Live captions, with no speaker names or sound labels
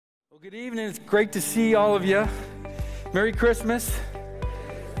Well, good evening. It's great to see all of you. Merry Christmas.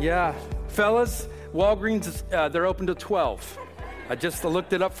 Yeah, fellas, Walgreens, they're open till 12. I just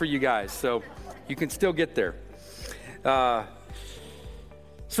looked it up for you guys, so you can still get there. So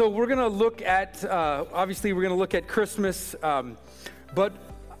we're going to look at, obviously we're going to look at Christmas, but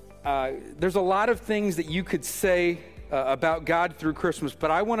there's a lot of things that you could say about God through Christmas,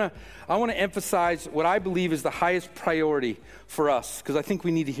 but I want to emphasize what I believe is the highest priority for us, because I think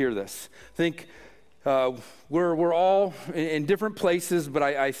we need to hear this. I think we're all in different places, but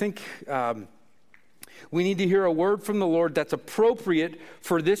I think we need to hear a word from the Lord that's appropriate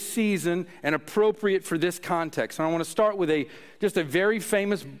for this season and appropriate for this context. And I want to start with just a very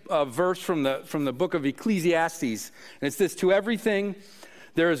famous verse from the book of Ecclesiastes, and it's this: to everything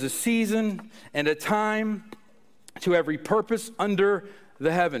there is a season and a time, to every purpose under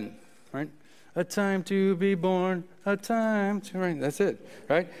the heaven, right? A time to be born, a time to reign. That's it,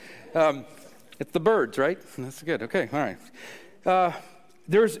 right? It's the birds, right? That's good. Okay, all right.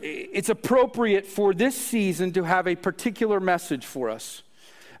 It's appropriate for this season to have a particular message for us,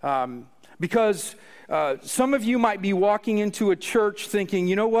 because some of you might be walking into a church thinking,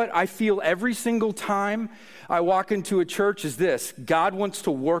 you know what? I feel every single time I walk into a church is this: God wants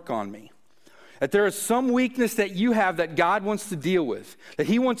to work on me. That there is some weakness that you have that God wants to deal with, that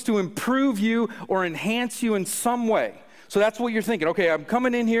He wants to improve you or enhance you in some way. So that's what you're thinking. Okay, I'm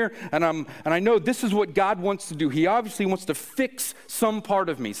coming in here and I know this is what God wants to do. He obviously wants to fix some part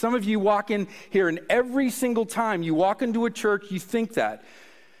of me. Some of you walk in here and every single time you walk into a church, you think that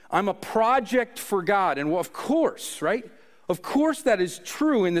I'm a project for God. And well, of course, right? Of course that is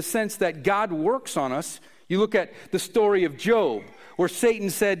true in the sense that God works on us. You look at the story of Job, where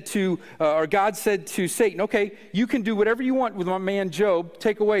God said to Satan, okay, you can do whatever you want with my man Job,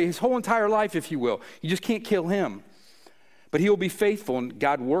 take away his whole entire life if you will. You just can't kill him. But he will be faithful, and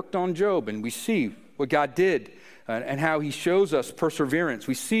God worked on Job, and we see what God did and how He shows us perseverance.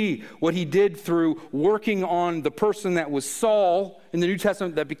 We see what He did through working on the person that was Saul in the New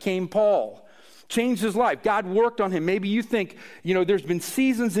Testament that became Paul. Changed his life. God worked on him. Maybe you think, there's been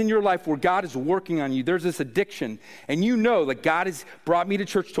seasons in your life where God is working on you. There's this addiction, and you know that God has brought me to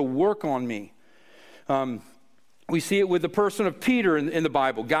church to work on me. We see it with the person of Peter in the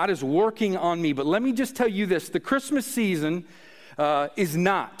Bible. God is working on me. But let me just tell you this: the Christmas season is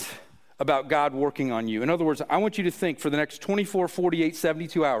not about God working on you. In other words, I want you to think for the next 24, 48,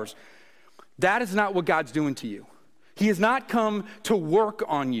 72 hours, that is not what God's doing to you. He has not come to work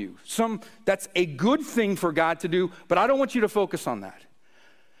on you. That's a good thing for God to do, but I don't want you to focus on that.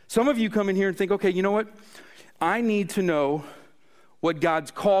 Some of you come in here and think, okay, you know what? I need to know what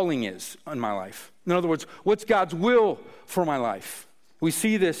God's calling is on my life. In other words, what's God's will for my life? We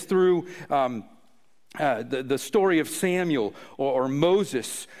see this through the story of Samuel or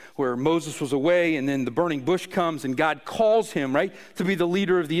Moses, where Moses was away and then the burning bush comes and God calls him, right, to be the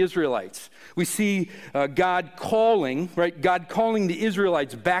leader of the Israelites. We see God calling the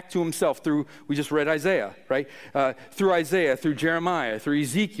Israelites back to Himself through, we just read Isaiah, right? Through Isaiah, through Jeremiah, through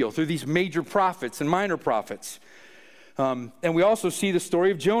Ezekiel, through these major prophets and minor prophets. And we also see the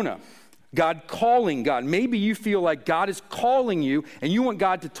story of Jonah. God calling God. Maybe you feel like God is calling you and you want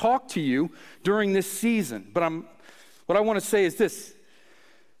God to talk to you during this season. But what I want to say is this: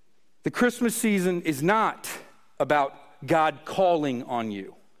 the Christmas season is not about God calling on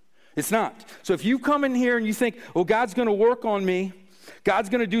you. It's not. So if you come in here and you think, well, God's going to work on me, God's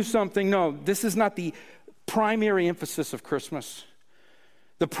going to do something. No, this is not the primary emphasis of Christmas.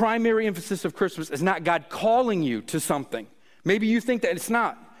 The primary emphasis of Christmas is not God calling you to something. Maybe you think that it's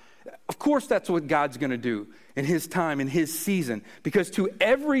not. Of course, that's what God's going to do in His time, in His season. Because to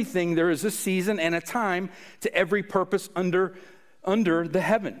everything there is a season and a time, to every purpose under the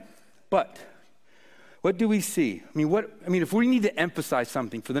heaven. But what do we see? If we need to emphasize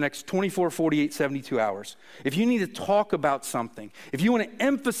something for the next 24, 48, 72 hours, if you need to talk about something, if you want to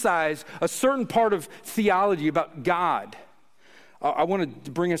emphasize a certain part of theology about God, I want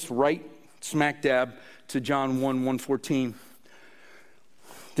to bring us right smack dab to John 1:14.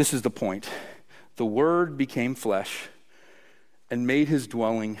 This is the point. The Word became flesh and made His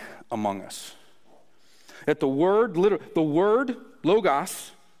dwelling among us. That the Word,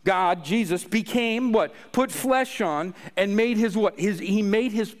 Logos, God, Jesus, became what? Put flesh on and made His what? He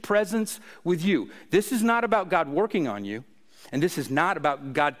made His presence with you. This is not about God working on you. And this is not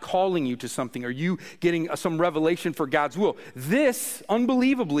about God calling you to something or you getting some revelation for God's will. This,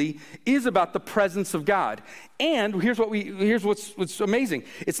 unbelievably, is about the presence of God. And here's what's amazing.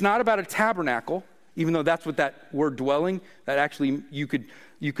 It's not about a tabernacle, even though that's what that word dwelling, that actually you could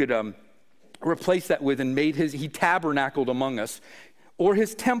replace that with and he tabernacled among us. or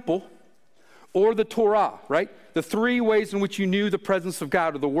his temple, or the Torah, right? The three ways in which you knew the presence of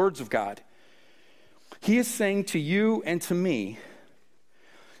God or the words of God. He is saying to you and to me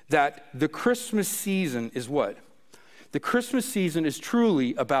that the Christmas season is what? The Christmas season is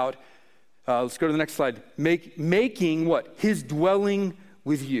truly about, let's go to the next slide, making what? His dwelling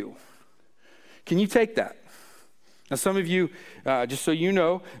with you. Can you take that? Now, some of you, just so you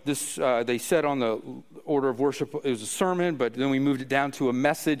know, this they said on the order of worship, it was a sermon, but then we moved it down to a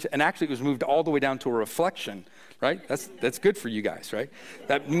message, and actually it was moved all the way down to a reflection, right? That's good for you guys, right?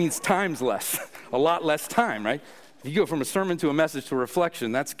 That means time's less, a lot less time, right? If you go from a sermon to a message to a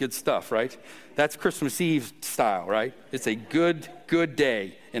reflection, that's good stuff, right? That's Christmas Eve style, right? It's a good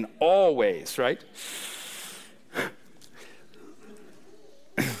day in all ways, right?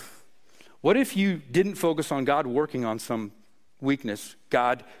 What if you didn't focus on God working on some weakness,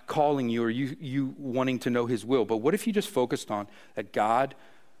 God calling you, or you wanting to know his will? But what if you just focused on that God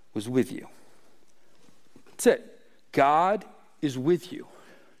was with you? That's it. God is with you.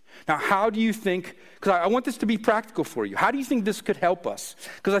 Now, how do you think, because I want this to be practical for you, how do you think this could help us?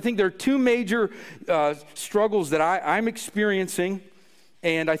 Because I think there are two major struggles that I'm experiencing,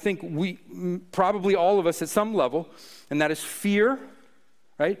 and I think we, probably all of us at some level, and that is fear,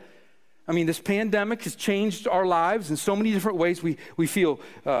 right? I mean, this pandemic has changed our lives in so many different ways. We feel,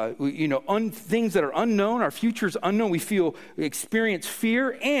 things that are unknown. Our future is unknown. We experience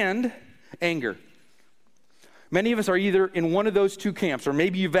fear and anger. Many of us are either in one of those two camps, or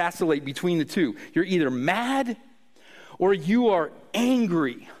maybe you vacillate between the two. You're either mad or you are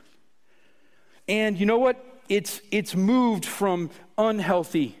angry. And you know what? It's moved from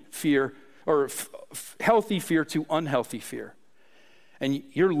unhealthy fear, or healthy fear to unhealthy fear. And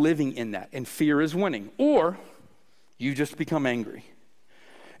you're living in that, and fear is winning. Or you just become angry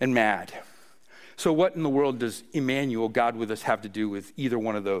and mad. So what in the world does Emmanuel, God with us, have to do with either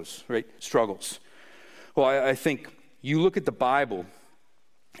one of those, right, struggles? Well, I think you look at the Bible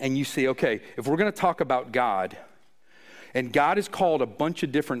and you say, okay, if we're going to talk about God, and God is called a bunch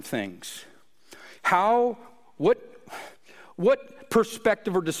of different things, what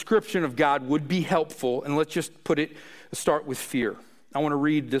perspective or description of God would be helpful? And let's just start with fear. I want to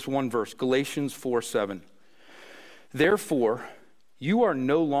read this one verse, Galatians 4:7. Therefore, you are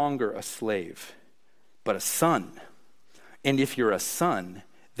no longer a slave, but a son. And if you're a son,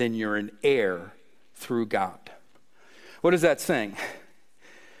 then you're an heir through God. What is that saying?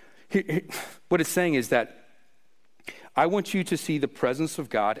 What it's saying is that I want you to see the presence of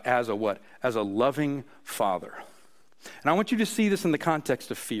God as a what? As a loving father. And I want you to see this in the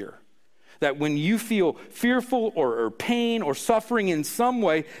context of fear. That when you feel fearful or pain or suffering in some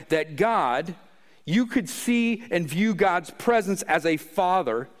way, that God, you could see and view God's presence as a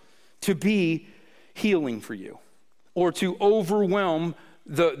father to be healing for you, or to overwhelm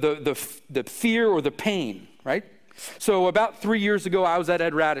the fear or the pain, right? So about 3 years ago, I was at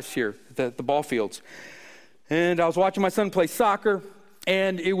Ed Radish here at the ball fields, and I was watching my son play soccer.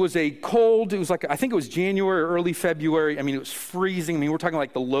 And it was I think it was January or early February. I mean, it was freezing. I mean, we're talking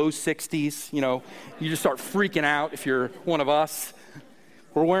like the low 60s, you just start freaking out if you're one of us.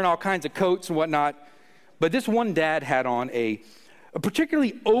 We're wearing all kinds of coats and whatnot. But this one dad had on a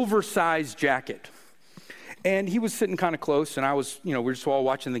particularly oversized jacket. And he was sitting kind of close, and I was, we were just all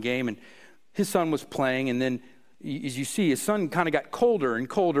watching the game, and his son was playing. And then, as you see, his son kind of got colder and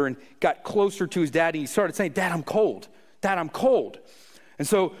colder and got closer to his dad, and he started saying, "Dad, I'm cold. Dad, I'm cold." And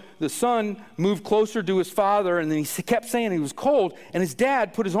so the son moved closer to his father, and then he kept saying he was cold, and his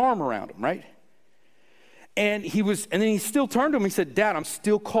dad put his arm around him, right? And then he still turned to him and he said, "Dad, I'm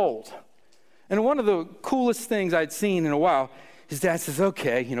still cold." And one of the coolest things I'd seen in a while, his dad says,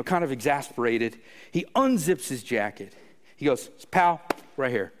 "Okay," kind of exasperated. He unzips his jacket. He goes, "Pal, right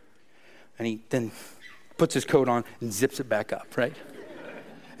here." And he then puts his coat on and zips it back up, right?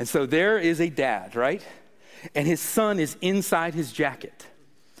 And so there is a dad, right? And his son is inside his jacket.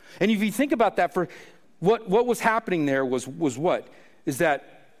 And if you think about that, for what was happening there was what? Is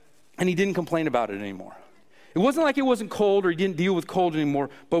that, and he didn't complain about it anymore. It wasn't like it wasn't cold or he didn't deal with cold anymore,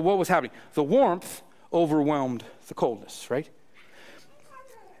 but what was happening? The warmth overwhelmed the coldness, right?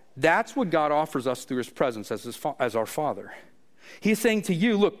 That's what God offers us through his presence as our Father. He's saying to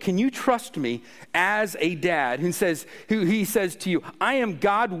you, look, can you trust me as a dad who he says to you, I am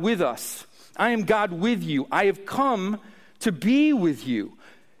God with us. I am God with you. I have come to be with you.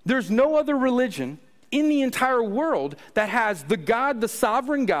 There's no other religion in the entire world that has the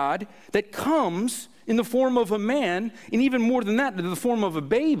sovereign God, that comes in the form of a man, and even more than that, in the form of a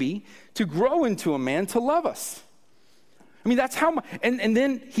baby, to grow into a man to love us. I mean, that's how and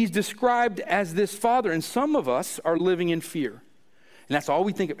then he's described as this father, and some of us are living in fear. And that's all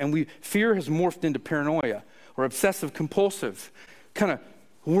we think of. And fear has morphed into paranoia or obsessive compulsive.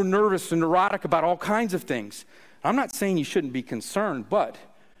 We're nervous and neurotic about all kinds of things. I'm not saying you shouldn't be concerned, but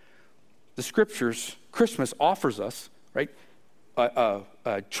the scriptures, Christmas offers us, right, a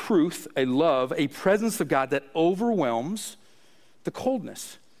truth, a love, a presence of God that overwhelms the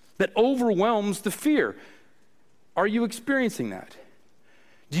coldness, that overwhelms the fear. Are you experiencing that?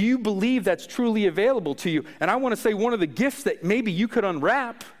 Do you believe that's truly available to you? And I want to say one of the gifts that maybe you could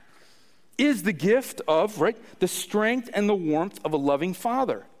unwrap is the gift of, right, the strength and the warmth of a loving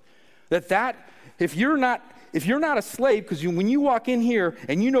father. That if you're not a slave, because when you walk in here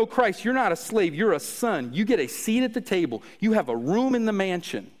and you know Christ, you're not a slave, you're a son. You get a seat at the table. You have a room in the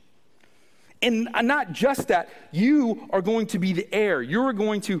mansion. And not just that, you are going to be the heir. You're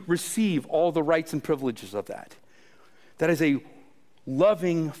going to receive all the rights and privileges of that. That is a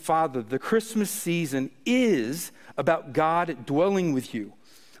loving father. The Christmas season is about God dwelling with you.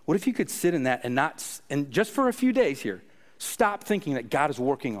 What if you could sit in that and just for a few days here, stop thinking that God is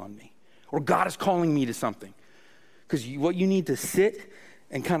working on me or God is calling me to something? Because what you need to sit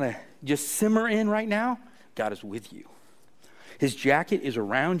and kind of just simmer in right now, God is with you. His jacket is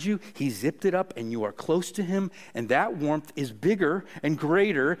around you. He zipped it up and you are close to him. And that warmth is bigger and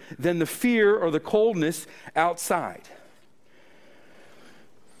greater than the fear or the coldness outside.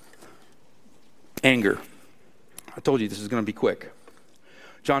 Anger. I told you this is going to be quick.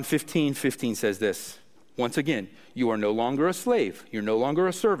 John 15:15 says this. Once again, you are no longer a slave. You're no longer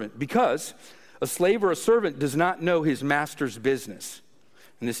a servant, because a slave or a servant does not know his master's business.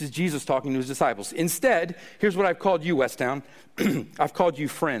 And this is Jesus talking to his disciples. Instead, here's what I've called you, Westtown. I've called you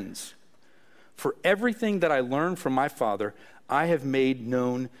friends. For everything that I learned from my Father, I have made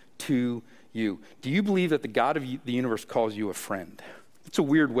known to you. Do you believe that the God of the universe calls you a friend? It's a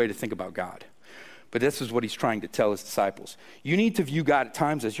weird way to think about God. But this is what he's trying to tell his disciples. You need to view God at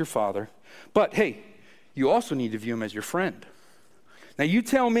times as your father, but hey, you also need to view him as your friend. Now you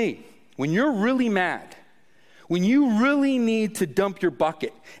tell me, when you're really mad, when you really need to dump your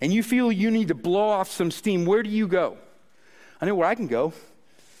bucket and you feel you need to blow off some steam, where do you go? I know where I can go.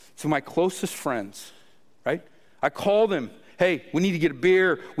 To my closest friends, right? I call them. Hey, we need to get a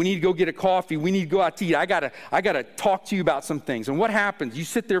beer. We need to go get a coffee. We need to go out to eat. I gotta talk to you about some things. And what happens? You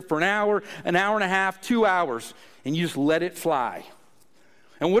sit there for an hour and a half, 2 hours, and you just let it fly.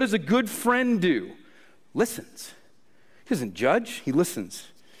 And what does a good friend do? Listens. He doesn't judge. He listens.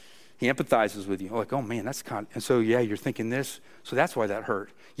 He empathizes with you. Like, oh man, and so yeah, you're thinking this. So that's why that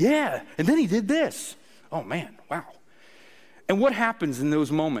hurt. Yeah, and then he did this. Oh man, wow. And what happens in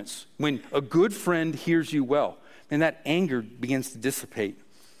those moments when a good friend hears you well? And that anger begins to dissipate.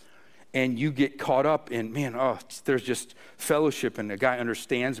 And you get caught up in, there's just fellowship and the guy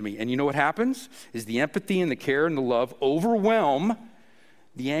understands me. And you know what happens? Is the empathy and the care and the love overwhelm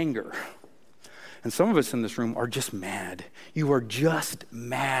the anger. And some of us in this room are just mad. You are just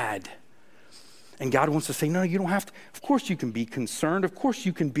mad. And God wants to say, no, you don't have to. Of course you can be concerned. Of course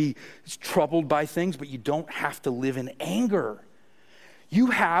you can be troubled by things, but you don't have to live in anger. You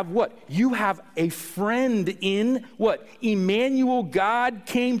have what? You have a friend in what? Emmanuel. God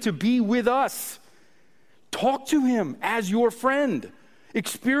came to be with us. Talk to him as your friend.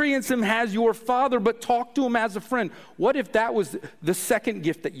 Experience him as your father, but talk to him as a friend. What if that was the second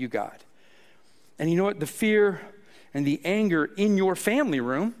gift that you got? And you know what? The fear and the anger in your family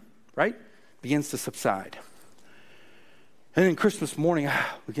room, right, begins to subside. And then Christmas morning,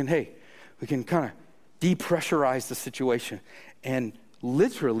 we can kind of depressurize the situation and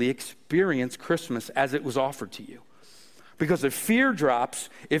literally experience Christmas as it was offered to you. Because if fear drops,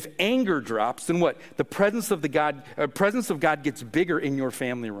 if anger drops, then what? The presence of God gets bigger in your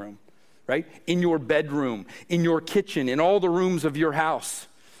family room, right? In your bedroom, in your kitchen, in all the rooms of your house.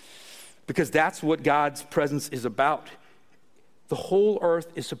 Because that's what God's presence is about. The whole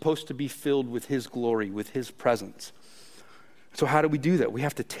earth is supposed to be filled with his glory, with his presence. So how do we do that? We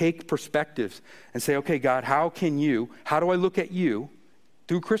have to take perspectives and say, okay, God, how do I look at you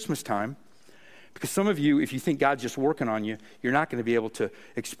through Christmas time? Because some of you, if you think God's just working on you, you're not going to be able to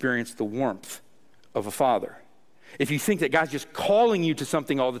experience the warmth of a father. If you think that God's just calling you to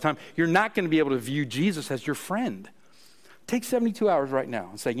something all the time, you're not going to be able to view Jesus as your friend. Take 72 hours right now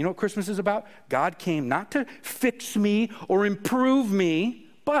and say, you know what Christmas is about? God came not to fix me or improve me,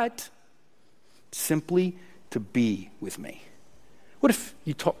 but simply to be with me. What if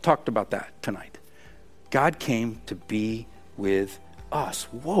you talked about that tonight? God came to be with us.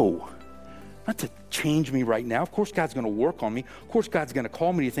 Whoa. Not to change me right now. Of course, God's going to work on me. Of course, God's going to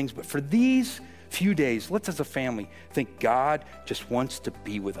call me to things. But for these few days, let's as a family think God just wants to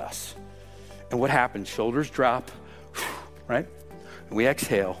be with us. And what happens? Shoulders drop, right? and we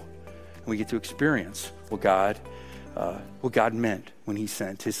exhale, and we get to experience what God meant when he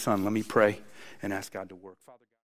sent his son. Let me pray and ask God to work. Father God.